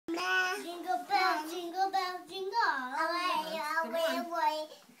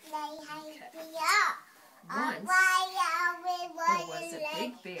Once there was a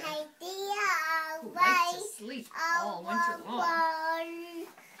big bear who liked to sleep all winter long.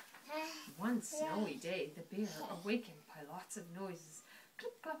 One snowy day, the bear, awakened by lots of noises,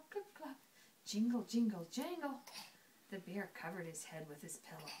 clip, clop, clip, clop, jingle, jingle, jangle. The bear covered his head with his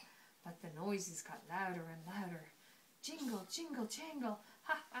pillow, but the noises got louder and louder. Jingle, jingle, jangle,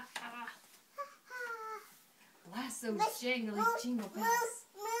 ha, ha, ha. Blast those jangly jingle bells.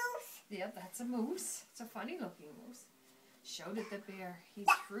 Yep, that's a moose. It's a funny-looking moose. Shouted the bear. He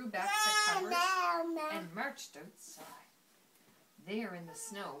threw back the covers and marched outside. There in the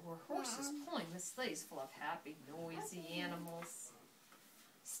snow were horses pulling the sleighs full of happy, noisy animals.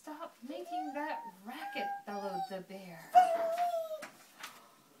 Stop making that racket, bellowed the bear.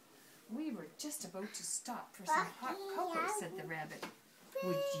 We were just about to stop for some hot cocoa, said the rabbit.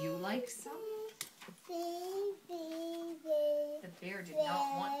 Would you like some? The bear did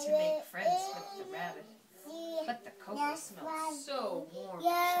not want to make friends with the rabbit, but the cocoa smelled so warm and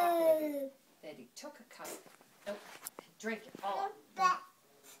chocolatey that he took a cup and drank it all up.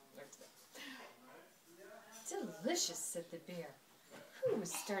 Delicious, said the bear, who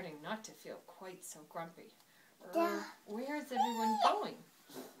was starting not to feel quite so grumpy. Where's everyone going?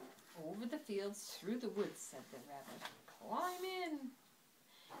 Over the fields, through the woods, said the rabbit. Climb in.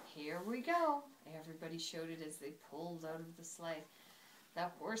 Here we go, everybody shouted as they pulled out of the sleigh. The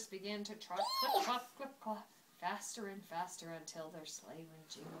horse began to trot, clip, clop, clip, clop, faster and faster until their sleigh went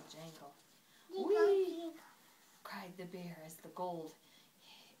jingle, jangle. Whee! Cried the bear as the cold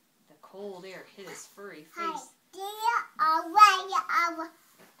air hit his furry face.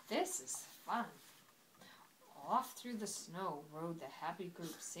 This is fun. Off through the snow rode the happy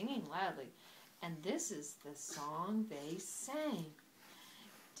group, singing loudly, and this is the song they sang.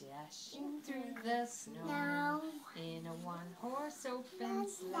 Dashing through the snow in a one-horse open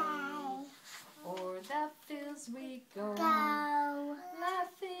sleigh, o'er the fields we go,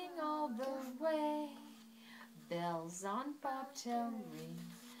 laughing all the way. Bells on bobtail ring,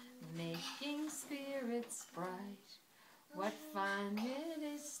 making spirits bright. What fun it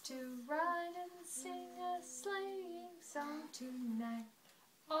is to ride and sing a sleighing song tonight.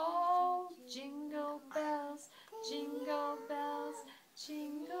 Oh, jingle bells, jingle bells,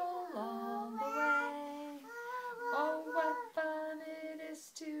 jingle all the way. Oh, what fun it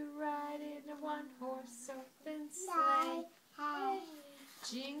is to ride in a one-horse open sleigh. Hey.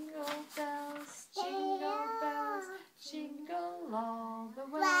 Jingle bells, jingle all the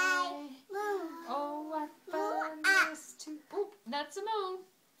way. Oh, what fun it is to... Oh, that's a moon.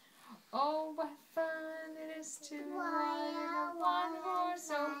 Oh, what fun it is to ride in a one-horse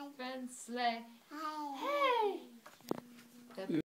open sleigh. Hey!